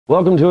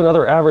Welcome to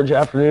another average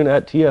afternoon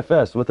at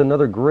TFS with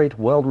another great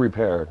weld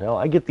repair. Now,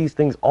 I get these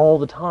things all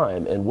the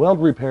time, and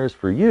weld repairs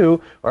for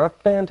you are a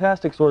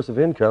fantastic source of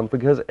income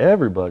because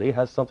everybody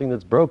has something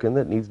that's broken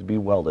that needs to be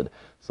welded.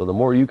 So the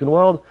more you can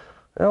weld,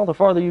 well, the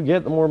farther you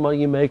get, the more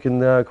money you make,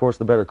 and of course,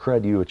 the better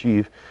cred you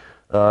achieve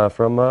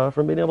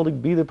from being able to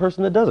be the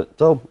person that does it.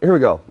 So here we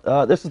go.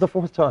 This is the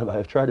fourth time I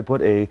have tried to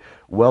put a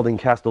welding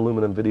cast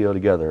aluminum video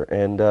together,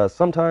 and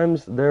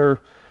sometimes they're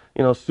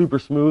super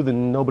smooth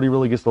and nobody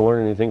really gets to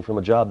learn anything from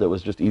a job that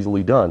was just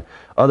easily done.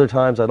 Other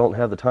times I don't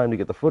have the time to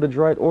get the footage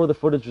right, or the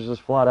footage is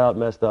just flat out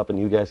messed up and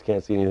you guys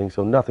can't see anything,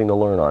 so nothing to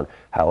learn on.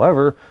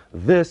 However,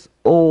 this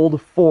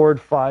old Ford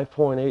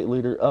 5.8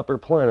 liter upper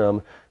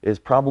plenum is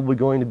probably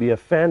going to be a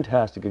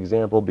fantastic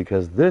example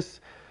because this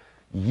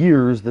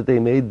years that they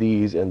made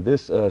these and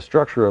this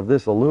structure of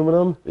this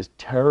aluminum is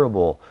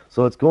terrible,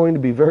 so it's going to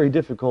be very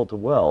difficult to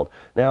weld.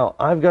 Now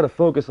I've got to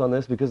focus on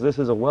this because this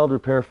is a weld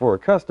repair for a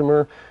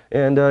customer,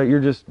 and you're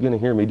just going to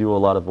hear me do a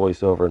lot of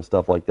voiceover and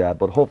stuff like that,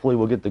 but hopefully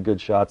we'll get the good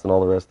shots and all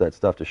the rest of that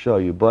stuff to show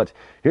you. But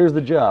here's the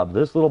job.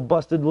 This little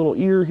busted little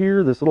ear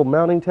here, this little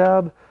mounting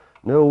tab,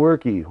 no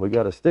worky. We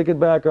got to stick it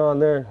back on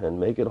there and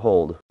make it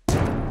hold.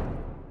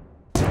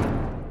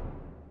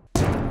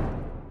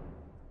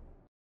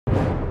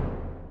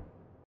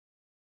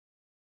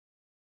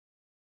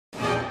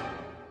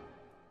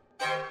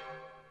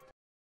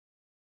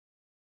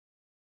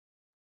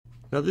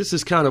 Now this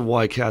is kind of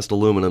why cast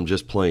aluminum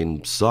just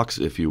plain sucks,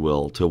 if you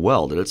will, to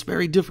weld, and it's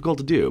very difficult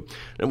to do.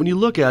 And when you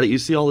look at it, you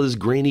see all this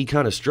grainy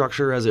kind of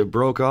structure as it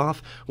broke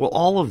off. Well,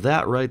 all of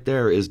that right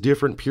there is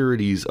different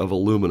purities of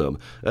aluminum.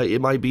 It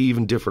might be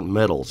even different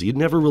metals. You'd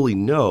never really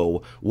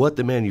know what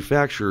the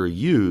manufacturer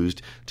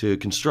used to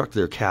construct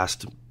their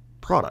cast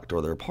product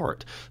or their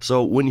part.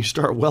 So when you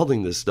start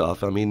welding this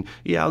stuff, I mean,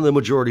 yeah, the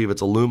majority of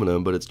it's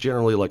aluminum, but it's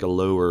generally like a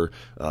lower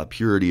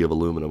purity of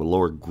aluminum, a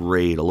lower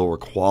grade, a lower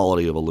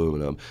quality of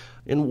aluminum.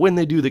 And when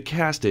they do the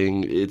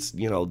casting, it's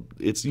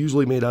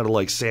usually made out of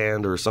like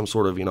sand or some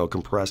sort of,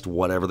 compressed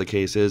whatever the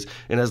case is.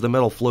 And as the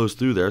metal flows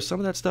through there, some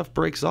of that stuff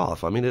breaks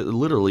off. I mean, it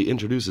literally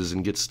introduces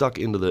and gets stuck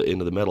into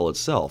the metal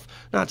itself.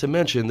 Not to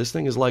mention, this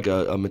thing is like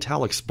a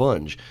metallic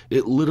sponge.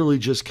 It literally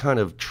just kind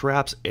of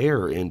traps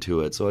air into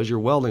it. So as you're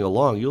welding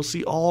along, you'll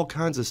see all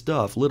kinds of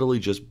stuff literally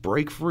just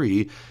break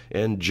free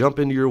and jump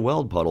into your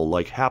weld puddle,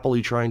 like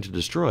happily trying to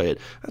destroy it.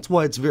 That's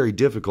why it's very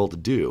difficult to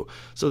do.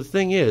 So the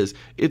thing is,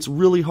 it's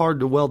really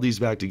hard to weld these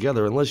back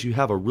together unless you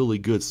have a really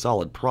good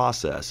solid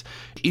process.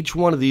 Each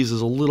one of these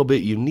is a little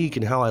bit unique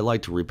in how I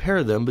like to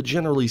repair them, but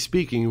generally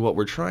speaking, what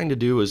we're trying to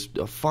do is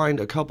find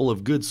a couple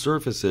of good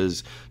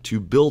surfaces to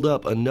build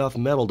up enough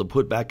metal to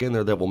put back in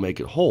there that will make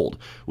it hold.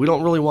 We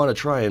don't really want to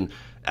try and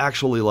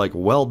actually like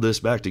weld this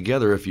back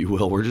together, if you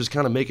will. We're just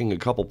kind of making a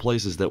couple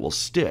places that will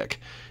stick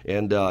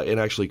and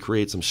actually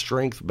create some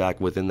strength back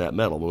within that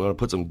metal. We want to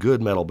put some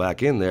good metal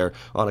back in there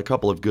on a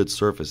couple of good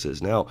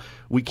surfaces. Now,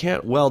 we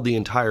can't weld the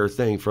entire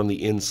thing from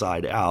the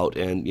inside out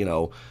and,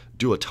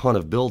 do a ton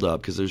of buildup,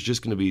 because there's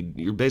just going to be,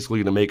 you're basically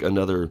going to make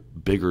another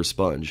bigger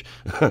sponge,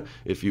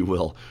 if you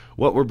will.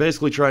 What we're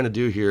basically trying to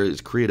do here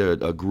is create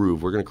a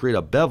groove. We're going to create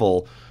a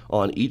bevel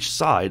on each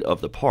side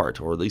of the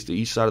part, or at least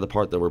each side of the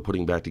part that we're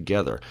putting back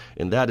together.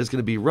 And that is going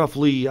to be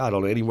roughly, I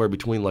don't know, anywhere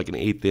between like an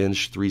 1/8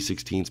 inch,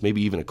 3/16,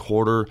 maybe even a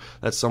quarter.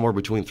 That's somewhere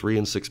between 3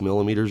 and 6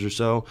 millimeters or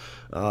so,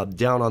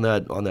 down on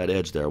that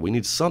edge there. We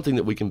need something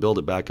that we can build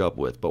it back up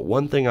with. But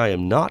one thing I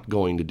am not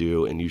going to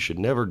do, and you should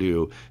never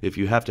do, if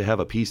you have to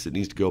have a piece that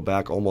needs to go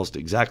back almost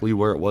exactly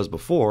where it was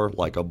before,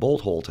 like a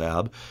bolt hole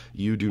tab,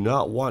 you do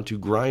not want to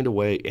grind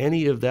away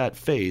any of that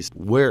face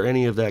where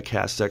any of that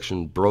cast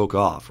section broke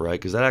off, right?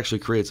 Because that actually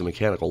creates a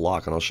mechanical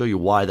lock, and I'll show you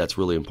why that's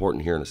really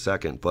important here in a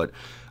second. But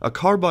a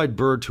carbide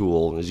burr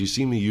tool, as you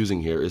see me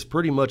using here, is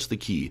pretty much the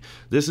key.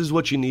 This is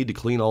what you need to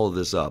clean all of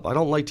this up. I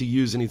don't like to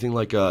use anything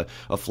like a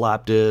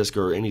flap disc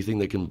or anything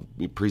that can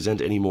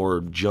present any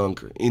more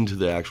junk into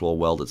the actual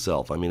weld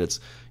itself. I mean,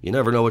 you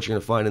never know what you're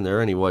going to find in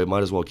there anyway.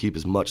 Might as well keep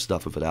as much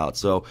stuff of it out.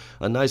 So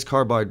a nice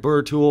carbide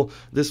burr tool.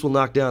 This will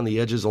knock down the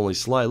edges only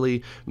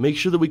slightly. Make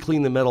sure that we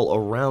clean the metal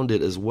around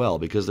it as well,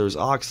 because there's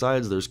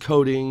oxides, there's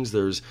coatings,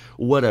 there's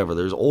whatever.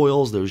 There's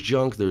oils, there's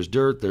junk, there's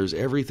dirt, there's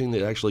everything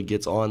that actually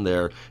gets on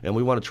there, and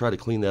we want to try to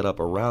clean that up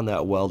around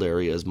that weld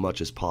area as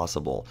much as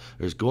possible.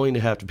 There's going to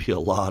have to be a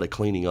lot of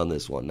cleaning on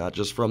this one, not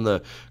just from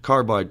the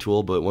carbide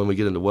tool, but when we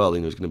get into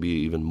welding, there's going to be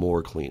even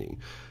more cleaning.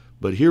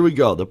 But here we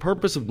go. The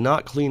purpose of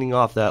not cleaning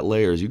off that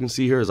layer, as you can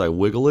see here as I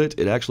wiggle it,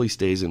 it actually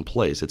stays in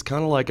place. It's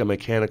kind of like a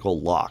mechanical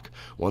lock.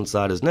 One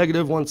side is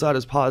negative, one side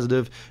is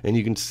positive, and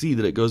you can see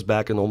that it goes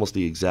back in almost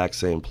the exact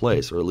same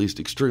place, or at least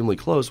extremely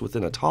close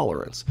within a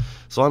tolerance.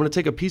 So I'm going to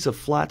take a piece of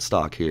flat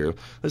stock here.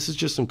 This is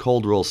just some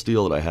cold roll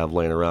steel that I have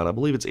laying around. I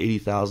believe it's 80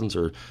 thousandths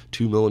or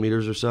 2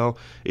 millimeters or so.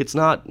 It's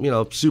not,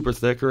 super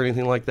thick or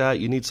anything like that.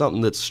 You need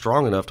something that's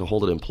strong enough to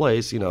hold it in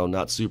place,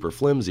 not super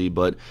flimsy,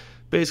 but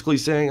basically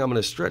saying I'm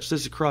going to stretch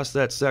this across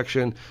that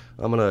section.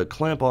 I'm going to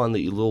clamp on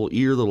the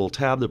little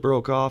tab that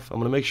broke off. I'm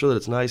going to make sure that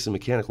it's nice and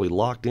mechanically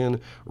locked in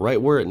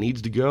right where it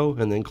needs to go,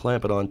 and then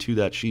clamp it onto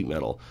that sheet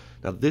metal.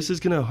 Now this is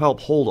going to help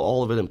hold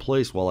all of it in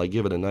place while I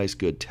give it a nice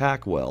good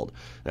tack weld.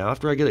 Now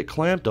after I get it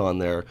clamped on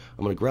there,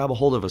 I'm going to grab a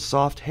hold of a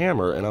soft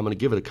hammer and I'm going to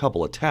give it a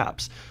couple of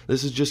taps.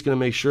 This is just going to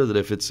make sure that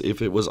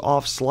if it was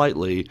off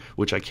slightly,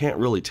 which I can't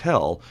really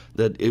tell,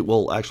 that it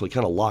will actually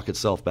kind of lock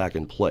itself back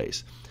in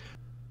place.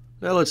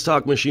 Now let's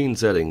talk machine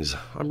settings.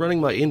 I'm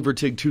running my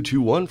Invertig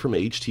 221 from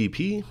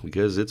HTP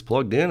because it's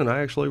plugged in and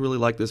I actually really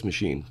like this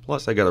machine.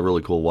 Plus I got a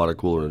really cool water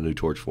cooler and a new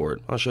torch for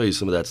it. I'll show you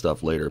some of that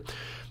stuff later.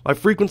 My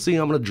frequency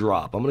I'm going to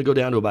drop. I'm going to go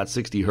down to about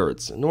 60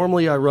 hertz.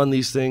 Normally I run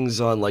these things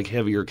on like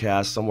heavier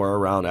casts somewhere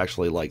around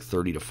actually like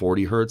 30 to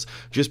 40 hertz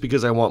just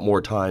because I want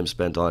more time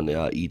spent on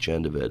each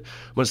end of it.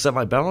 I'm going to set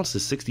my balance to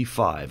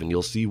 65 and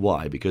you'll see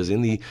why, because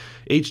in the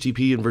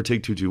HTP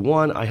Invertig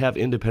 221 I have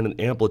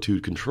independent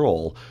amplitude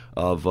control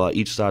of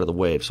each side of the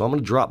wave. So I'm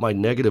going to drop my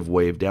negative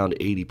wave down to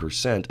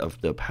 80% of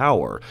the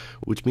power,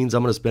 which means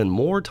I'm going to spend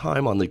more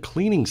time on the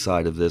cleaning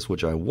side of this,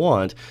 which I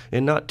want,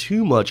 and not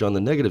too much on the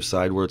negative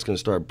side where it's going to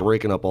start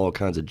breaking up all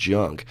kinds of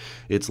junk.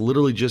 It's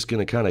literally just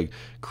going to kind of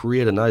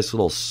create a nice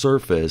little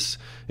surface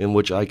in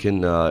which I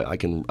can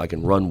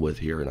run with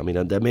here. And I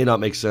mean that may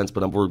not make sense,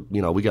 but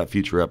we got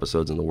future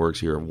episodes in the works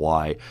here of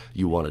why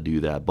you want to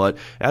do that. But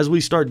as we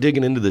start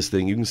digging into this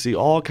thing, you can see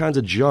all kinds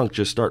of junk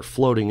just start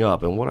floating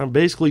up. And what I'm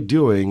basically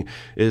doing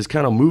is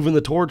kind of moving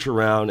the torch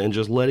around and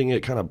just letting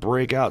it kind of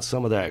break out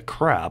some of that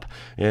crap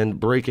and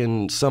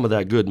breaking some of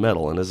that good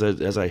metal. And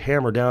as I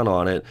hammer down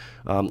on it,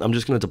 I'm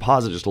just going to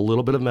deposit just a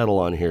little bit of metal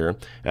on here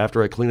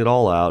after I clean it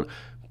all out.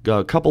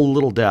 A couple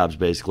little dabs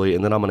basically,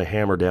 and then I'm going to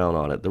hammer down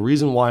on it. The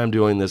reason why I'm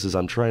doing this is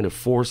I'm trying to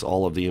force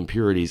all of the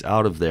impurities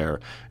out of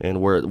there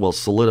and where it will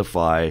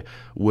solidify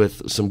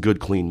with some good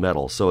clean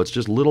metal. So it's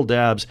just little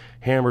dabs,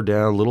 hammer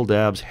down, little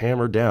dabs,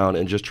 hammer down,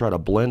 and just try to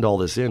blend all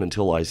this in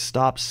until I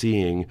stop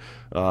seeing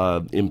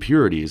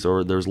impurities,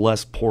 or there's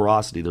less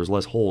porosity, there's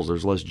less holes,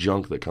 there's less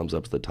junk that comes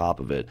up to the top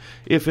of it,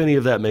 if any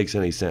of that makes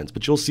any sense.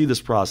 But you'll see this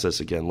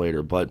process again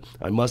later, but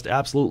I must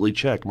absolutely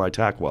check my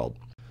tack weld.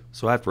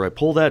 So after I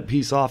pull that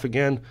piece off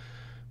again,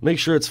 make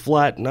sure it's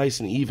flat, nice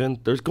and even.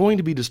 There's going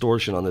to be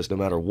distortion on this no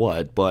matter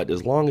what, but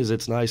as long as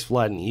it's nice,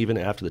 flat, and even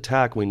after the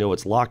tack, we know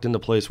it's locked into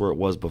place where it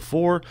was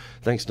before,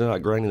 thanks to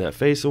not grinding that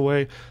face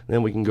away,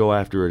 then we can go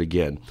after it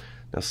again.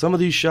 Now some of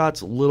these shots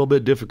a little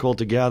bit difficult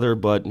to gather,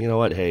 but you know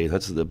what, hey,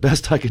 that's the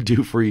best I could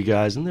do for you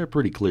guys, and they're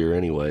pretty clear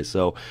anyway.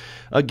 So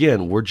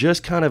again, we're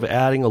just kind of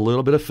adding a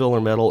little bit of filler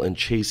metal and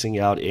chasing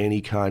out any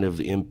kind of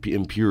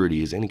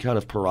impurities, any kind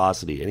of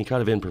porosity, any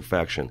kind of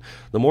imperfection.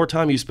 The more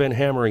time you spend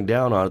hammering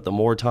down on it, the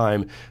more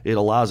time it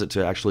allows it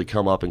to actually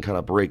come up and kind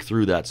of break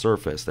through that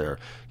surface there.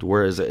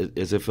 Whereas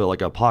as if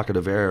like a pocket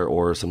of air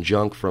or some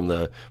junk from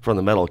the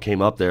metal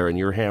came up there and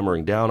you're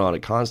hammering down on it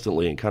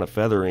constantly and kind of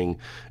feathering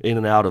in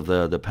and out of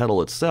the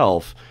pedal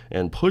itself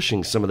and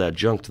pushing some of that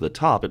junk to the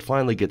top, it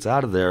finally gets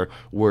out of there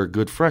where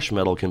good fresh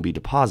metal can be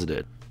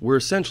deposited. We're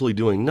essentially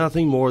doing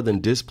nothing more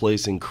than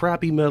displacing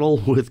crappy metal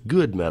with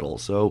good metal.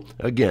 So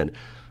again,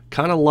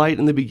 kind of light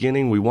in the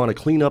beginning. We want to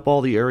clean up all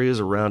the areas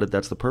around it.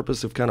 That's the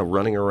purpose of kind of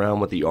running around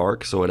with the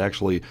arc, so it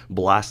actually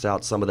blasts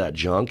out some of that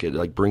junk. It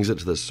like brings it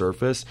to the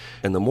surface.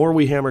 And the more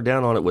we hammer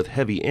down on it with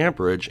heavy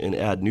amperage and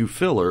add new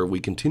filler, we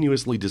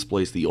continuously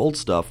displace the old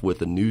stuff with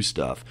the new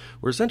stuff.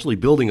 We're essentially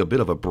building a bit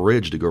of a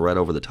bridge to go right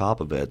over the top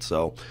of it.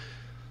 So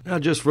now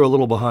just for a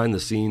little behind the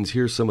scenes,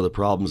 here's some of the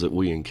problems that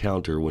we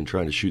encounter when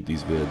trying to shoot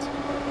these vids.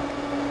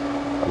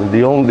 I mean,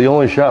 the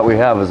only shot we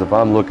have is if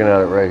I'm looking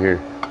at it right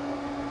here.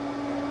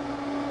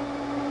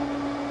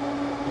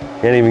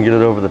 Can't even get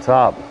it over the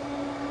top.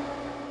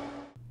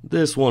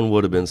 This one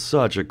would have been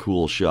such a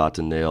cool shot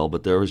to nail,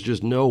 but there was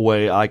just no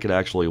way I could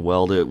actually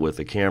weld it with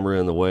the camera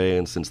in the way,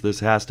 and since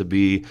this has to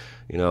be,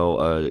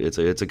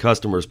 it's a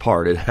customer's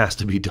part, it has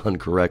to be done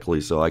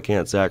correctly, so I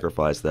can't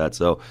sacrifice that.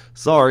 So,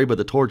 sorry, but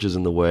the torch is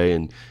in the way,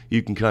 and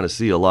you can kind of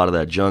see a lot of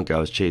that junk I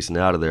was chasing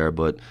out of there,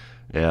 but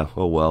yeah,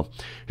 oh well.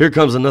 Here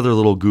comes another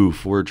little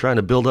goof. We're trying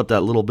to build up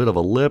that little bit of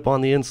a lip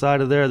on the inside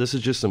of there. This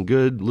is just some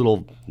good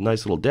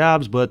nice little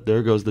dabs, but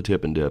there goes the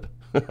tip and dip.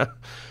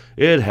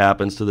 It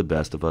happens to the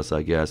best of us,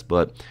 I guess,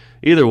 but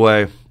either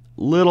way,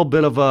 little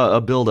bit of a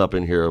build-up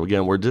in here.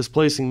 Again, we're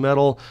displacing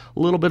metal, a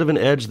little bit of an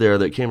edge there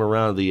that came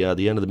around the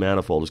end of the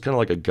manifold. It's kind of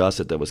like a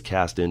gusset that was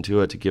cast into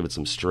it to give it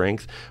some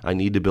strength. I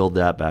need to build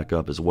that back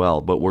up as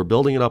well, but we're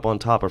building it up on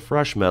top of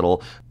fresh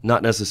metal,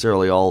 not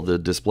necessarily all the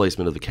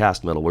displacement of the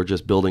cast metal. We're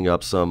just building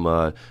up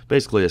some,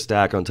 basically a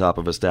stack on top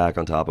of a stack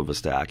on top of a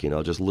stack,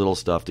 just little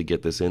stuff to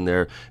get this in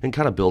there and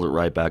kind of build it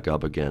right back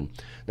up again.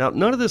 Now,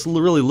 none of this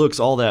really looks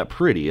all that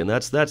pretty, and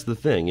that's the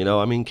thing,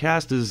 I mean,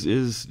 cast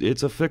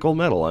it's a fickle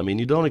metal. I mean,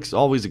 you don't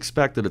always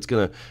expect that it's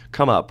going to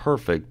come out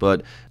perfect,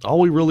 but all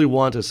we really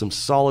want is some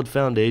solid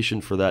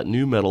foundation for that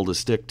new metal to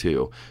stick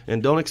to.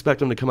 And don't expect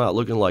them to come out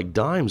looking like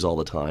dimes all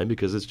the time,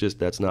 because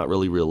that's not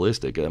really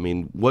realistic. I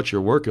mean, what you're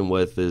working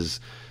with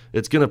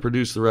it's going to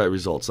produce the right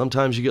results.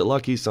 Sometimes you get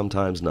lucky,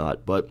 sometimes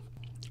not, but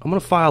I'm going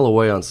to file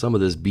away on some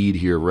of this bead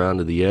here around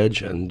to the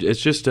edge, and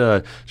it's just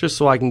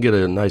so I can get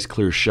a nice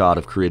clear shot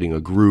of creating a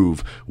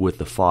groove with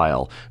the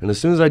file. And as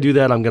soon as I do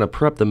that, I'm going to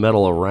prep the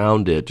metal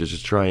around it to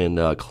just try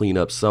and clean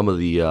up some of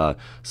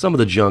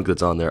the junk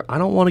that's on there. I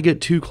don't want to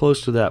get too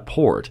close to that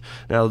port.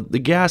 Now, the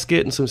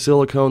gasket and some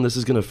silicone, this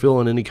is going to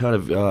fill in any kind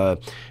of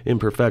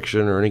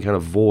imperfection or any kind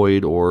of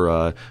void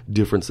or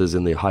differences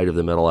in the height of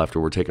the metal after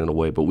we're taking it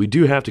away. But we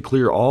do have to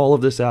clear all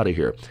of this out of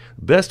here.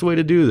 Best way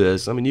to do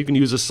this, I mean, you can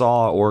use a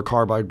saw or a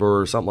carbide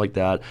burr or something like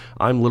that.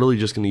 I'm literally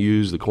just going to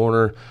use the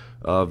corner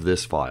of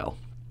this file.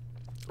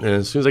 And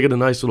as soon as I get a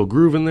nice little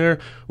groove in there,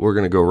 we're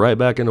going to go right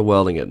back into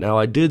welding it. Now,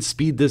 I did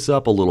speed this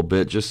up a little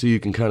bit just so you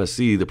can kind of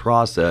see the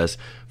process.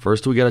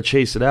 First, we got to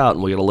chase it out,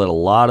 and we got to let a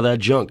lot of that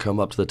junk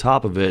come up to the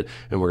top of it,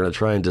 and we're going to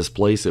try and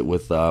displace it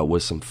with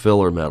some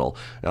filler metal.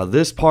 Now,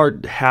 this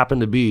part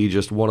happened to be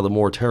just one of the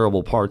more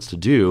terrible parts to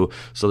do,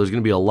 so there's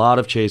going to be a lot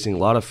of chasing, a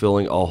lot of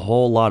filling, a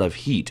whole lot of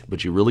heat.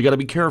 But you really got to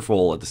be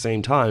careful at the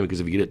same time, because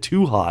if you get it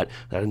too hot,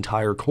 that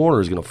entire corner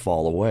is going to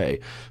fall away.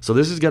 So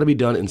this has got to be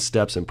done in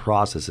steps and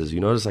processes. You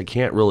notice I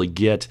can't really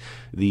get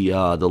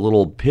the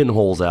little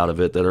pinholes out of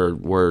it that are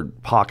where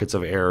pockets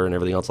of air and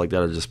everything else like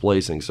that are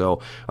displacing.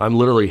 So I'm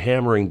literally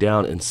hammering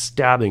down and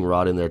stabbing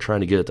rod in there trying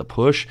to get it to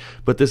push,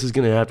 but this is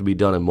going to have to be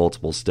done in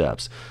multiple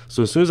steps.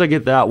 So as soon as I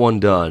get that one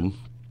done,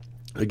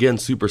 again,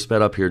 super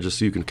sped up here just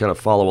so you can kind of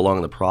follow along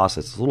in the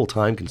process. It's a little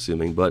time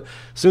consuming, but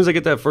as soon as I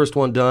get that first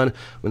one done,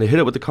 I'm going to hit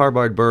it with the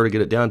carbide burr to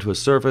get it down to a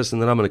surface, and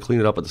then I'm going to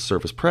clean it up with the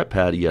surface prep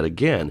pad yet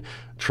again,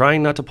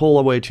 trying not to pull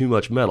away too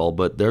much metal.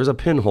 But there's a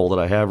pinhole that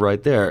I have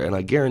right there, and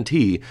I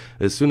guarantee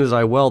as soon as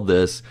I weld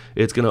this,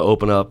 it's going to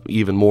open up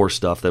even more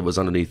stuff that was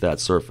underneath that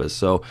surface.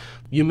 So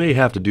you may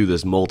have to do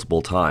this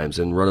multiple times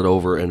and run it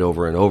over and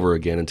over and over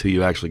again until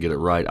you actually get it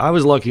right. I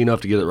was lucky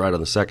enough to get it right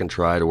on the second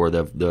try, to where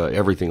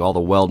everything, all the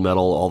weld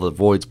metal, all the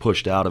voids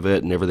pushed out of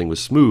it, and everything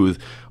was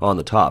smooth on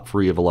the top,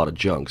 free of a lot of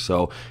junk.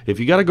 So if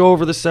you got to go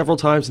over this several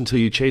times until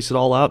you chase it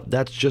all out,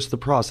 that's just the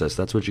process.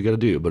 That's what you got to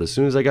do. But as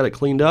soon as I got it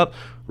cleaned up,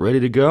 ready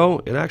to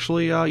go, it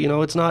actually,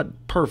 it's not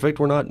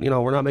perfect. We're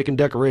not making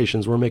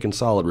decorations. We're making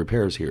solid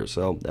repairs here.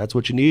 So that's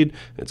what you need.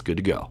 It's good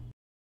to go.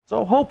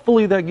 So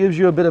hopefully that gives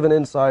you a bit of an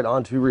insight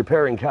onto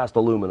repairing cast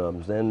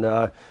aluminums. And,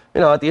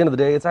 at the end of the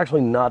day, it's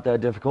actually not that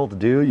difficult to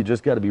do. You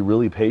just got to be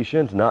really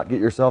patient, not get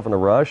yourself in a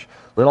rush,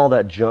 let all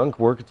that junk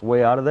work its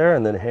way out of there,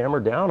 and then hammer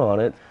down on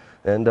it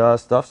and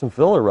stuff some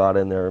filler rod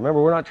in there.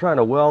 Remember, we're not trying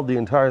to weld the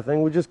entire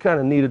thing. We just kind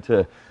of needed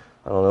to,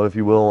 I don't know if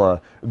you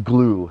will,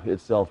 glue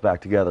itself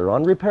back together.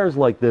 On repairs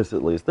like this,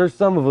 at least, there's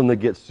some of them that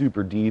get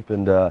super deep,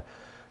 and,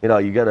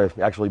 you got to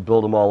actually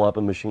build them all up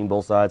and machine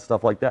both sides,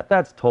 stuff like that.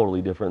 That's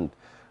totally different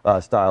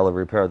style of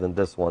repair than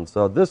this one.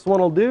 So this one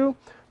will do.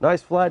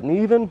 Nice, flat, and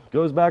even.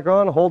 Goes back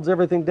on, holds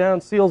everything down,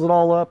 seals it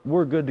all up.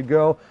 We're good to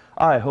go.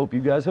 I hope you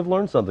guys have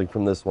learned something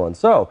from this one.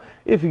 So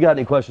if you got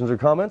any questions or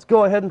comments,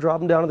 go ahead and drop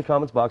them down in the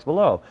comments box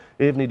below.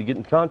 If you need to get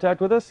in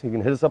contact with us, you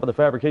can hit us up at the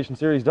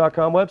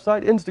fabricationseries.com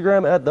website,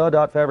 Instagram at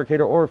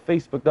the.fabricator, or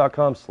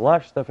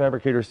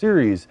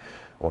facebook.com/thefabricatorseries.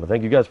 I want to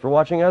thank you guys for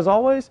watching as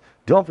always.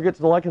 Don't forget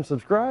to like and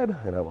subscribe,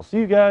 and I will see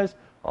you guys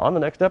on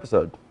the next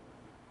episode.